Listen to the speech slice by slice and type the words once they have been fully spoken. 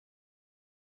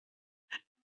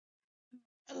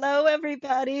Hello,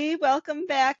 everybody. Welcome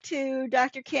back to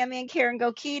Dr. Cammy and Karen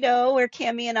Go Keto, where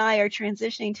Cammy and I are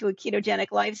transitioning to a ketogenic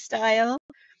lifestyle.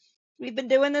 We've been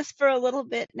doing this for a little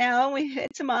bit now. We hit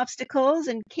some obstacles,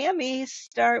 and we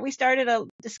started a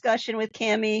discussion with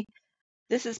Cammy.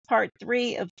 This is part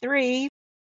 3 of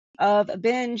a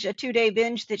binge, a 2-day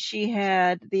binge that she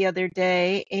had the other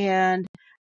day, and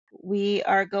we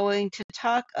are going to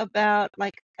talk about,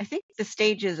 I think the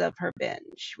stages of her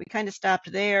binge. We kind of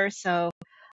stopped there, so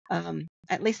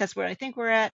at least that's where I think we're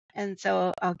at. And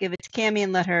so I'll give it to Cammy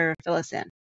and let her fill us in.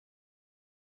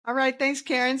 All right. Thanks,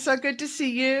 Karen. So good to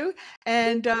see you.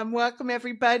 And welcome,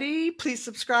 everybody. Please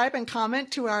subscribe and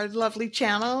comment to our lovely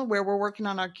channel where we're working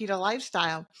on our keto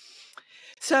lifestyle.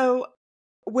 So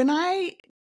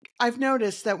I've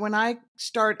noticed that when I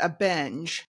start a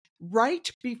binge,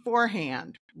 right before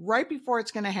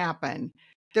it's going to happen,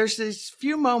 there's these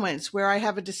few moments where I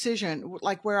have a decision,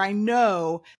 like where I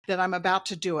know that I'm about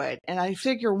to do it. And I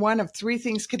figure one of three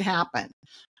things could happen.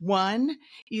 One,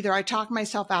 either I talk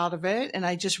myself out of it and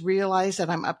I just realize that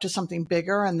I'm up to something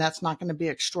bigger and that's not going to be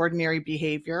extraordinary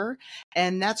behavior.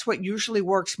 And that's what usually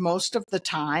works most of the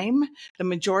time. The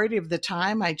majority of the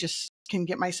time, I just can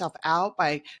get myself out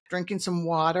by drinking some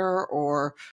water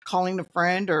or calling a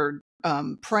friend or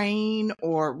praying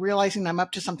or realizing I'm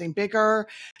up to something bigger,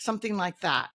 something like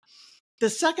that. The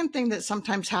second thing that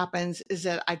sometimes happens is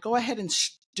that I go ahead and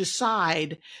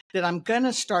decide that I'm going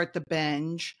to start the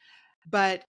binge,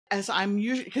 but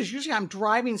because usually I'm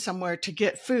driving somewhere to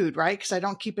get food, right? Because I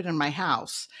don't keep it in my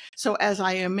house. So as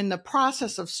I am in the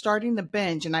process of starting the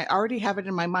binge and I already have it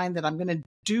in my mind that I'm going to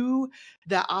do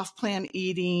the off-plan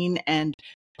eating and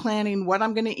planning what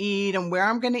I'm going to eat and where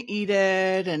I'm going to eat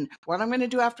it and what I'm going to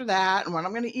do after that and what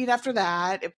I'm going to eat after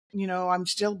that. If, I'm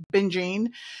still binging.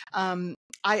 On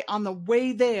the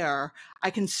way there,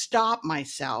 I can stop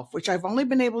myself, which I've only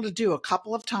been able to do a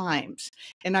couple of times.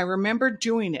 And I remember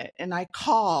doing it and I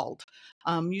called,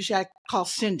 usually I call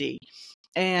Cindy,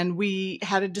 and we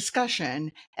had a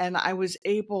discussion and I was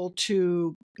able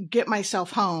to get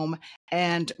myself home.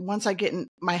 And once I get in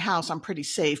my house, I'm pretty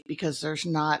safe because there's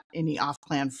not any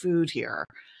off-plan food here.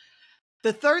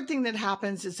 The third thing that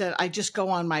happens is that I just go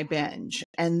on my binge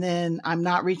and then I'm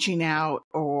not reaching out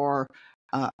or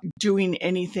doing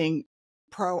anything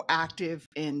proactive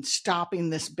in stopping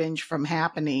this binge from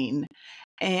happening.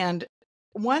 And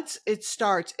once it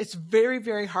starts, it's very,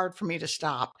 very hard for me to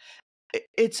stop.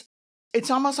 It's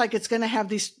almost like it's going to have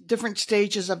these different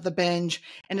stages of the binge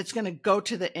and it's going to go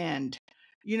to the end.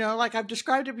 Like I've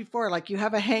described it before, like you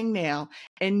have a hangnail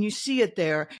and you see it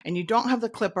there and you don't have the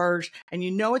clippers and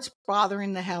it's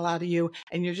bothering the hell out of you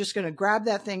and you're just going to grab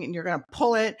that thing and you're going to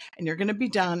pull it and you're going to be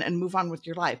done and move on with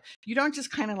your life. You don't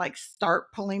just kind of like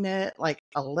start pulling it like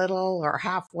a little or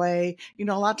halfway. A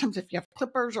lot of times if you have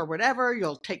clippers or whatever,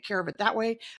 you'll take care of it that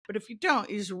way. But if you don't,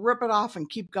 you just rip it off and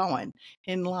keep going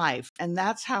in life. And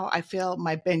that's how I feel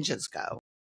my binges go.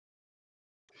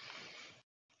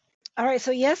 All right.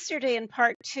 So yesterday in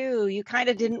part 2, you kind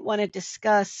of didn't want to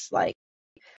discuss like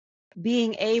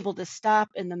being able to stop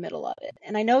in the middle of it.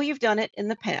 And I know you've done it in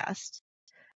the past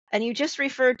and you just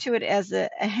referred to it as a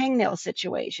hangnail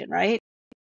situation, right?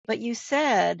 But you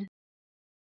said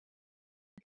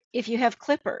if you have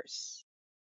clippers,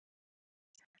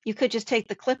 you could just take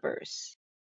the clippers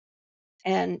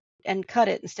and cut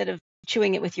it instead of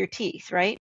chewing it with your teeth,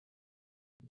 right?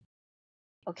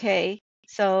 Okay.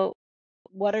 So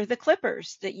what are the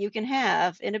clippers that you can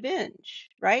have in a binge,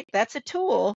 right? That's a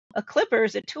tool. A clipper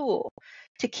is a tool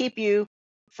to keep you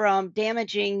from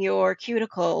damaging your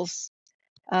cuticles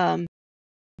in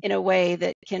a way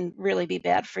that can really be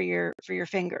bad for your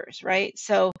fingers, right?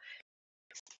 So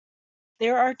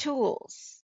there are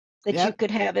tools that you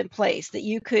could have in place that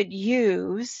you could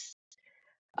use.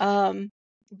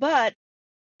 But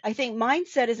I think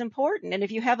mindset is important. And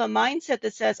if you have a mindset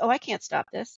that says, oh, I can't stop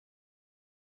this,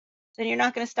 then you're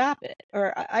not going to stop it.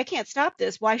 Or I can't stop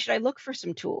this. Why should I look for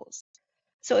some tools?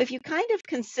 So if you kind of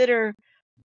consider,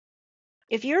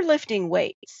 if you're lifting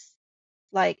weights,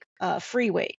 like free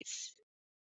weights,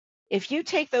 if you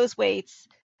take those weights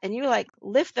and you like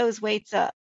lift those weights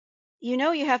up, you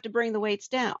have to bring the weights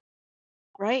down,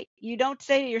 right? You don't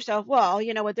say to yourself, well,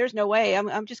 you know what, there's no way,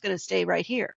 I'm just going to stay right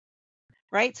here,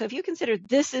 right? So if you consider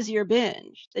this is your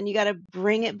binge, then you got to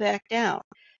bring it back down.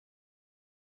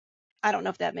 I don't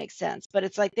know if that makes sense, but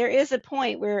it's like there is a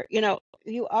point where,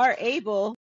 you are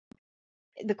able.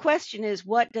 The question is,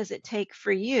 what does it take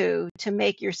for you to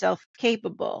make yourself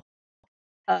capable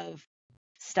of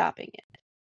stopping it?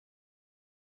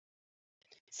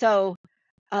 So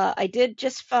I did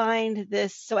just find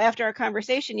this. So after our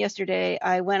conversation yesterday,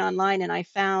 I went online and I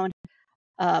found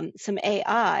some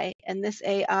AI, and this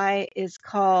AI is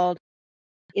called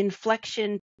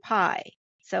Inflection Pi.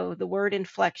 So the word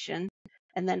inflection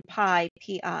and then pi,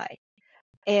 P-I.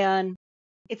 And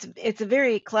it's a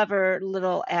very clever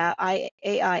little AI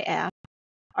app,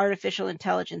 artificial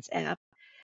intelligence app.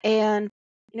 And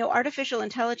artificial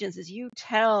intelligence is you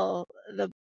tell the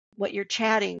what you're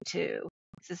chatting to.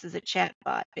 This is a chat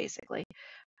bot, basically.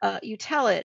 You tell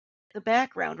it the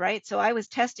background, right? So I was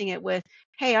testing it with,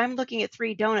 hey, I'm looking at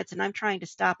 3 donuts and I'm trying to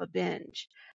stop a binge.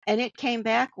 And it came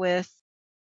back with,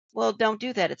 well, don't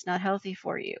do that. It's not healthy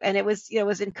for you. And it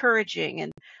was encouraging.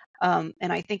 And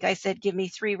I think I said, give me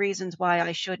 3 reasons why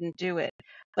I shouldn't do it.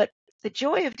 But the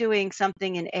joy of doing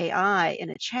something in AI in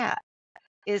a chat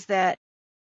is that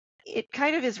it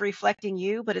kind of is reflecting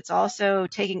you, but it's also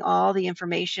taking all the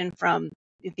information from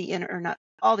or not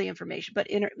all the information, but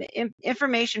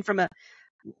information from a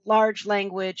large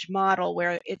language model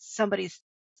where it's somebody's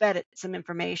fed it some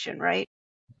information, right?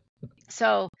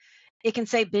 So it can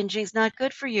say binging's not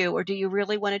good for you, or do you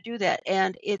really want to do that?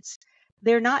 And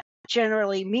they're not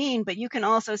generally mean, but you can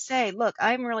also say, look,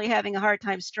 I'm really having a hard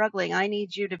time struggling. I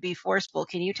need you to be forceful.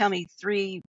 Can you tell me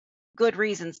 3 good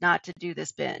reasons not to do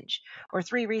this binge, or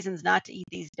 3 reasons not to eat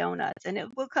these donuts? And it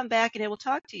will come back and it will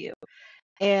talk to you.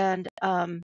 And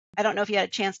I don't know if you had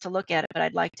a chance to look at it, but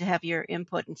I'd like to have your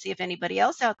input and see if anybody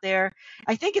else out there.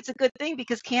 I think it's a good thing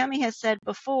because Cammy has said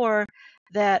before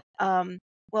that,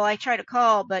 well, I try to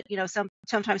call, but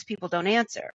sometimes people don't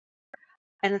answer.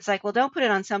 And it's like, well, don't put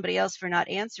it on somebody else for not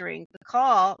answering the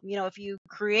call. If you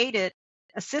created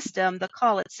a system, the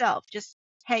call itself, just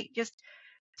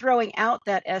throwing out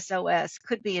that SOS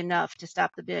could be enough to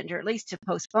stop the binge, or at least to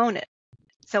postpone it.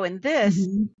 So in this,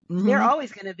 they're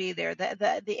always going to be there.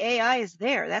 The AI is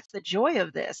there. That's the joy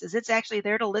of this, is it's actually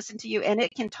there to listen to you, and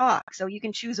it can talk. So you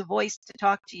can choose a voice to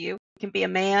talk to you. It can be a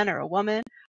man or a woman,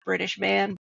 British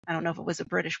man. I don't know if it was a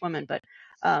British woman, but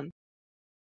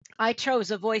I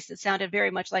chose a voice that sounded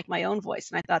very much like my own voice,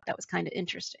 and I thought that was kind of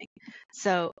interesting.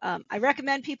 So I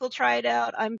recommend people try it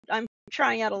out. I'm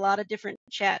trying out a lot of different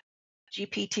chat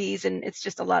GPTs, and it's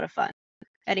just a lot of fun.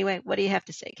 Anyway, what do you have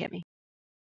to say, Cammy?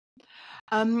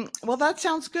 Well, that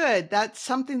sounds good. That's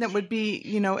something that would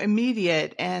be,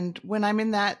 immediate. And when I'm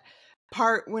in that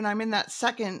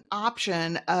second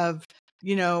option of,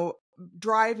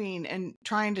 driving and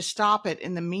trying to stop it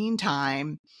in the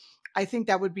meantime, I think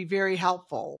that would be very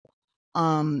helpful.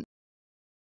 I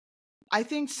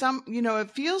think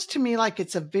it feels to me like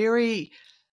it's a very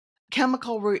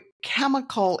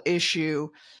chemical issue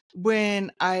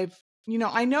when I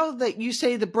know that you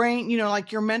say the brain,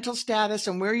 like your mental status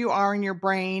and where you are in your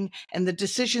brain and the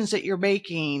decisions that you're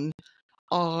making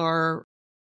are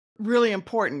really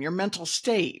important, your mental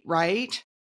state, right?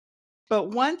 But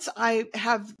once I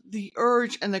have the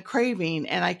urge and the craving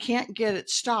and I can't get it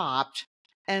stopped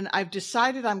and I've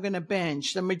decided I'm going to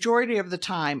binge, the majority of the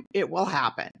time it will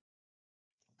happen.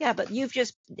 Yeah, but you've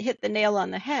just hit the nail on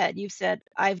the head. You've said,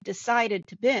 I've decided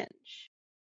to binge.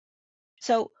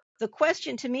 So the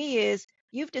question to me is,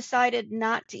 you've decided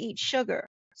not to eat sugar.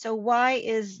 So why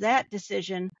is that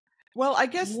decision I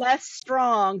guess less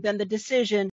strong than the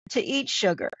decision to eat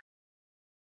sugar?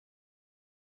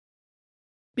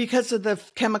 Because of the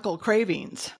chemical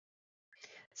cravings.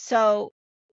 So,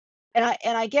 and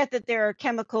I get that there are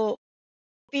chemical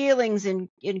feelings in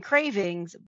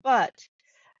cravings, but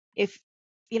if,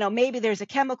 maybe there's a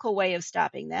chemical way of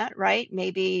stopping that, right?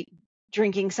 Maybe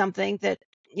drinking something that,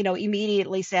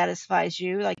 immediately satisfies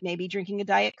you, like maybe drinking a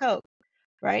Diet Coke,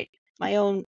 right? My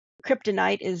own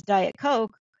kryptonite is Diet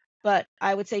Coke, but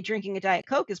I would say drinking a Diet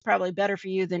Coke is probably better for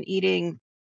you than eating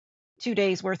 2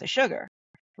 days worth of sugar,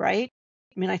 right?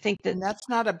 I mean, I think that. And that's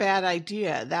not a bad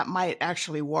idea. That might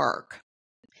actually work.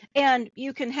 And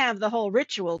you can have the whole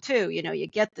ritual too. You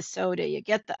get the soda, you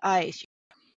get the ice.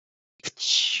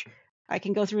 I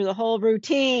can go through the whole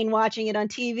routine watching it on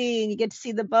TV, and you get to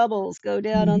see the bubbles go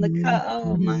down on the cup.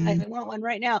 Oh my, I want one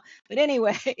right now. But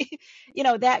anyway,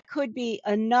 that could be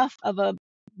enough of a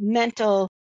mental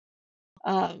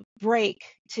break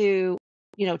to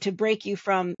break you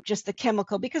from just the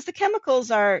chemical, because the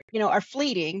chemicals are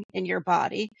fleeting in your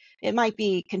body. It might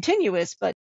be continuous,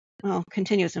 but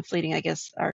continuous and fleeting, I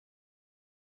guess, are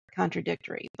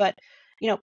contradictory. But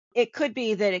it could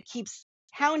be that it keeps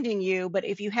hounding you, but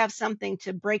if you have something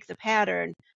to break the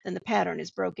pattern, then the pattern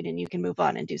is broken and you can move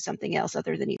on and do something else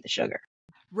other than eat the sugar.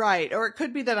 Right. Or it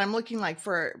could be that I'm looking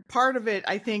for part of it,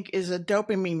 I think, is a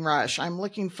dopamine rush. I'm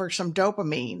looking for some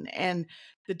dopamine, and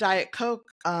the Diet Coke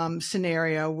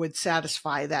scenario would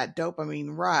satisfy that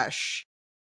dopamine rush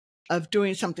of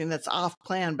doing something that's off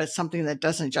plan, but something that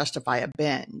doesn't justify a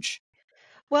binge.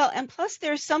 Well, and plus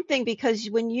there's something because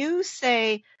when you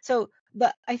say so,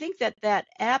 but I think that that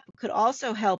app could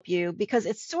also help you because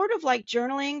it's sort of like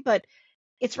journaling, but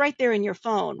it's right there in your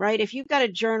phone, right? If you've got a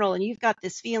journal and you've got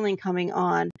this feeling coming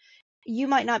on, you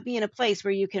might not be in a place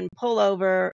where you can pull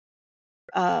over.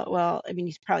 Well, I mean,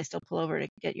 you probably still pull over to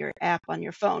get your app on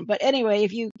your phone. But anyway,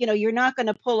 if you're not going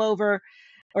to pull over,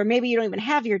 or maybe you don't even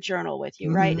have your journal with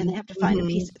you, right? And they Hmm. have to find a Hmm.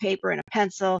 piece of paper and a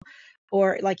pencil,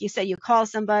 or like you say, you call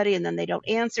somebody and then they don't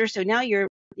answer. So now you're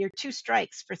two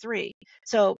strikes for three.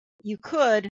 So you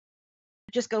could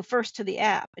just go first to the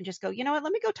app and just go, you know what?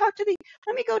 Let me go talk to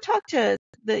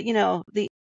the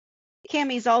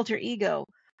Cammy's alter ego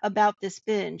about this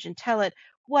binge and tell it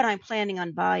what I'm planning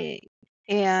on buying.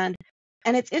 And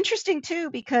and it's interesting too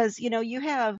because you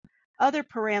have other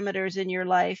parameters in your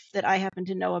life that I happen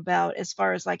to know about as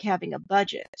far as like having a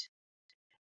budget.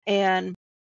 And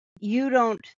you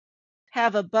don't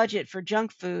have a budget for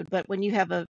junk food, but when you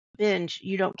have a binge,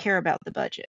 you don't care about the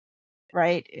budget,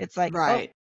 right? It's like, oh,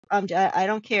 Right. I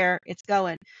don't care, it's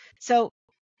going. So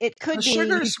it Well, could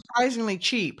sugar be is surprisingly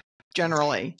cheap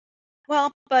generally.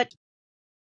 well, but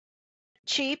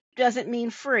cheap doesn't mean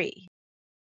free.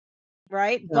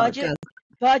 Right? No, it does.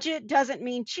 Budget doesn't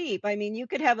mean cheap. I mean, you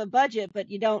could have a budget, but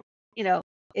you don't, you know,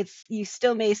 you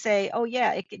still may say, "Oh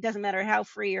yeah, it doesn't matter how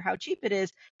free or how cheap it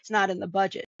is, it's not in the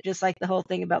budget." Just like the whole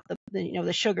thing about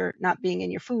the sugar not being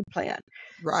in your food plan.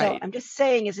 So Right. I'm just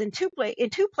saying is in two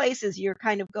places you're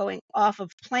kind of going off of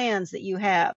plans that you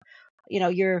have.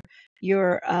 You're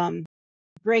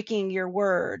breaking your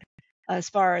word as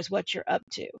far as what you're up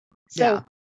to. So Yeah.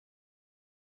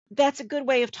 that's a good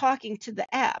way of talking to the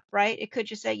app, right? It could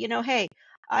just say, hey,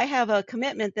 I have a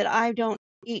commitment that I don't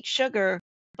eat sugar,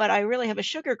 but I really have a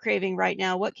sugar craving right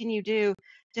now. What can you do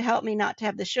to help me not to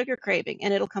have the sugar craving?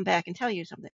 And it'll come back and tell you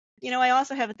something. I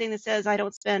also have a thing that says I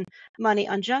don't spend money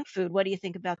on junk food. What do you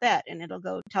think about that? And it'll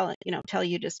go tell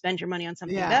you to spend your money on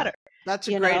something Yeah. better, That's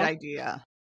a you great know? idea.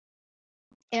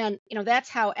 And that's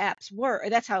how apps work.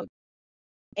 That's how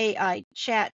AI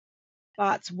chat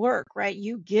bots work, right?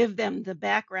 You give them the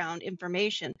background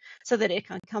information so that it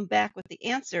can come back with the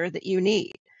answer that you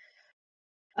need.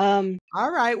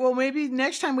 All right. Well, maybe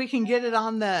next time we can get it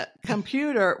on the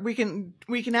computer. We can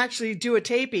actually do a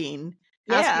taping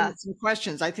asking Yeah, it some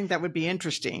questions. I think that would be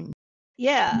interesting.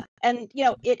 yeah. And,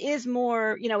 it is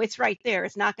more, it's right there.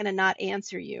 It's not going to not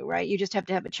answer you, right? You just have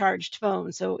to have a charged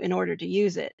phone. So in order to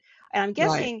use it, and I'm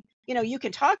Right. guessing, you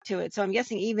can talk to it. So I'm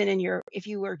guessing even if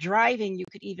you were driving, you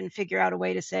could even figure out a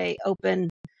way to say, open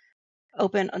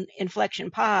an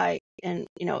Inflection Pi and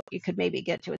you could maybe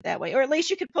get to it that way, or at least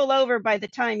you could pull over by the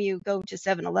time you go to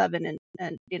 7-Eleven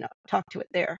and talk to it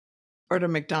there. Or to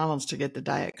McDonald's to get the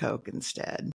Diet Coke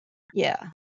instead. Yeah,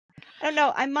 I don't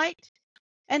know, I might.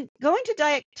 And going to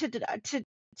diet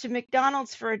to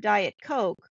McDonald's for a Diet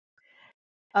Coke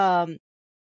um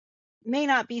may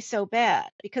not be so bad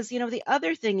because the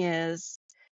other thing is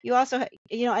you also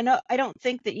I don't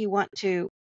think that you want to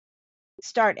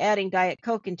start adding Diet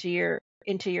Coke into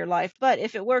your life. But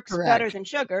if it works better Correct. than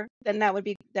sugar, then that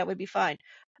would be fine.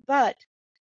 But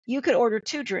you could order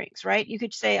two drinks, right? You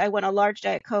could say, I want a large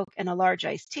Diet Coke and a large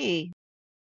iced tea.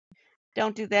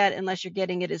 Don't do that unless you're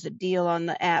getting it as a deal on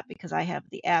the app because I have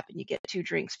the app and you get two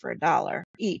drinks for $1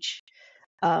 each.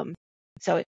 Um,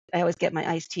 I always get my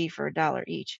iced tea for $1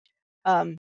 each.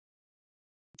 Um,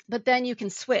 but then you can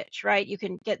switch, right? You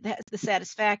can get the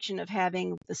satisfaction of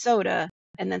having the soda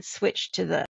and then switch to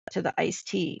the iced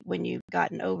tea when you've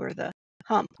gotten over the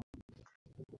hump.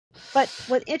 But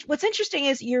what's interesting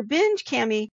is your binge,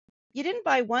 Cammy, you didn't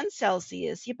buy one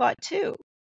Celsius, you bought two.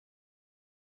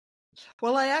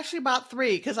 Well, I actually bought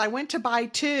three because I went to buy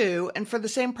two, and for the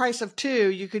same price of two,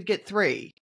 you could get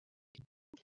three.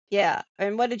 Yeah.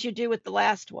 And what did you do with the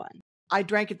last one? I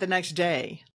drank it the next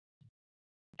day.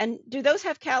 And do those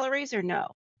have calories or no?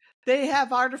 They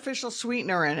have artificial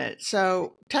sweetener in it.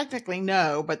 So technically,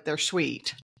 no, but they're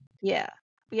sweet. Yeah.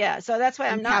 Yeah. So that's why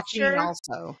I'm And not caffeine sure.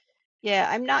 also. Yeah,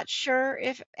 I'm not sure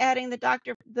if adding the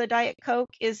Diet Coke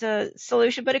is a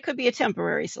solution, but it could be a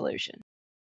temporary solution.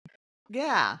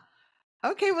 Yeah.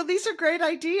 Okay, well, these are great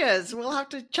ideas. We'll have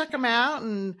to check them out.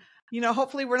 And,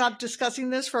 hopefully we're not discussing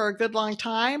this for a good long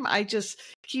time. I just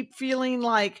keep feeling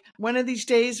like one of these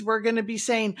days we're going to be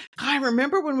saying, I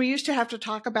remember when we used to have to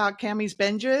talk about Cammy's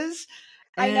binges.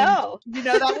 I And, know.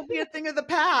 that will be a thing of the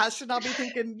past. And I'll be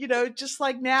thinking, just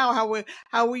like now,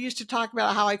 how we used to talk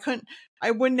about how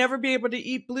I would never be able to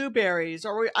eat blueberries,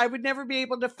 or I would never be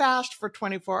able to fast for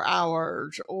 24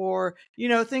 hours, or,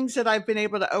 things that I've been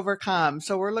able to overcome.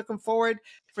 So we're looking forward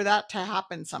for that to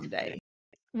happen someday.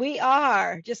 We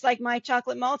are, just like my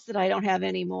chocolate malts that I don't have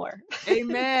anymore.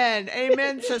 Amen.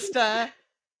 Amen, sister.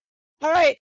 All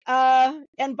right.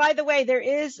 And by the way, there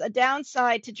is a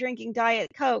downside to drinking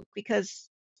Diet Coke because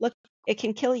look, it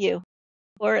can kill you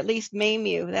or at least maim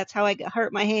you. That's how I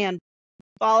hurt my hand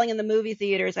falling in the movie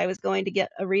theater as I was going to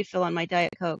get a refill on my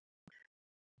Diet Coke.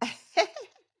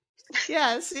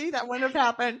 Yeah, see, that wouldn't have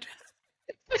happened.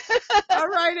 All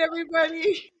right,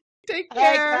 everybody. Take All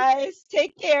right, care. guys.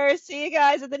 Take care. See you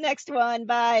guys at the next one.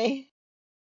 Bye.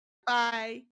 Bye.